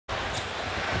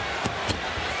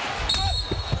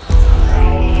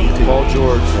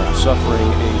George suffering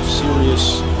a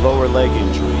serious lower leg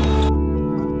injury.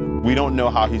 We don't know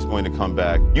how he's going to come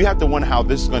back. You have to wonder how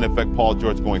this is going to affect Paul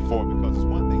George going forward, because it's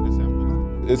one thing that's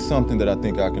happening. It's something that I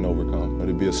think I can overcome.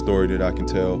 It'll be a story that I can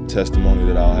tell, testimony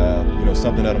that I'll have,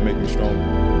 something that'll make me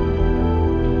stronger.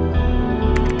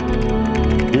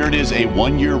 Here it is, a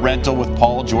one-year rental with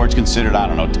Paul George, considered, I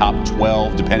don't know, top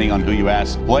 12, depending on who you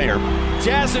ask, player.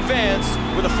 Jazz advance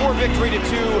with a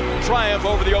 4-3-2 triumph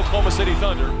over the Oklahoma City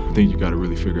Thunder. I think you got to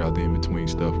really figure out the in-between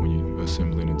stuff when you're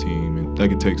assembling a team, and that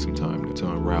could take some time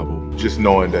to unravel. Just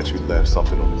knowing that you left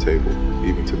something on the table,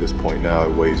 even to this point now,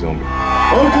 it weighs on me.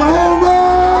 Oklahoma!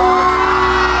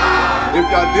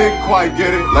 If y'all didn't quite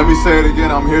get it, let me say it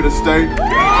again, I'm here to stay.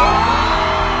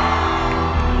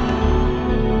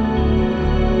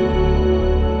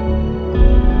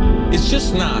 It's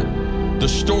just not the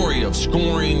story of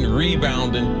scoring,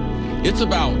 rebounding. It's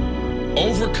about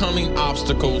overcoming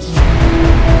obstacles,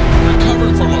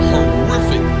 recovering from a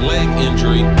horrific leg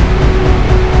injury.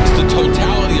 It's the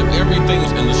totality of everything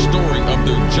in the story of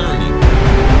their journey.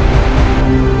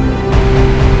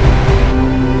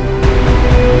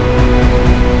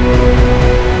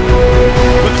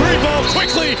 The three ball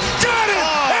quickly, got it,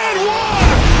 and one!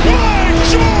 Why,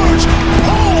 George!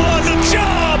 Paul on the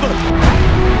job!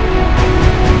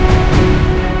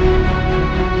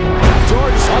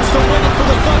 George wants to win it for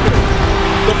the Thunder.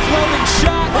 The floating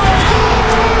shot.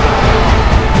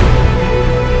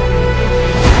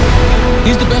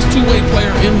 He's the best two-way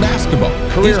player in basketball.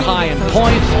 Career high in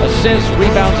points, assists,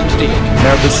 rebounds, and steals.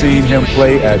 Never seen him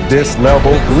play at this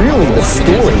level. Really the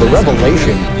story, the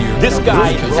revelation. This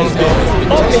guy has been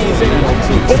amazing on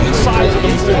both sides of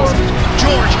the floor.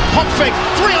 George, pump fake,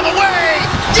 three on the way.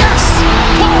 Yes!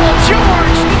 Paul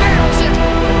George nails it.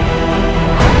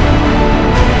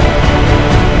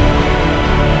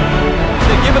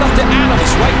 They give it up to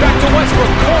Adams, right back to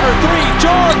Westbrook. Corner three,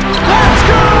 George, that's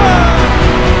good!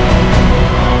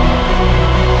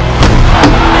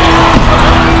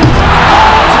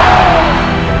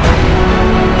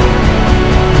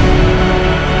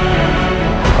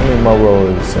 My role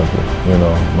is simple,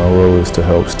 my role is to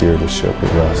help steer the ship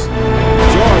with Russ.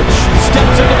 George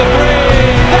steps into the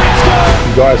three, that's good!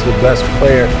 You guys are the best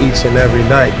player each and every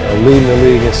night, leading the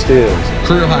league in steals.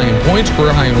 Career high in points,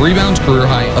 career high in rebounds, career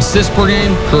high assists per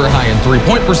game, career high in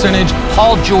three-point percentage.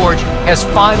 Paul George has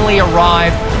finally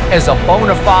arrived as a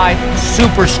bona fide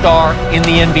superstar in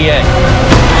the NBA.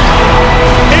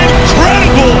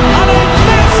 Incredible!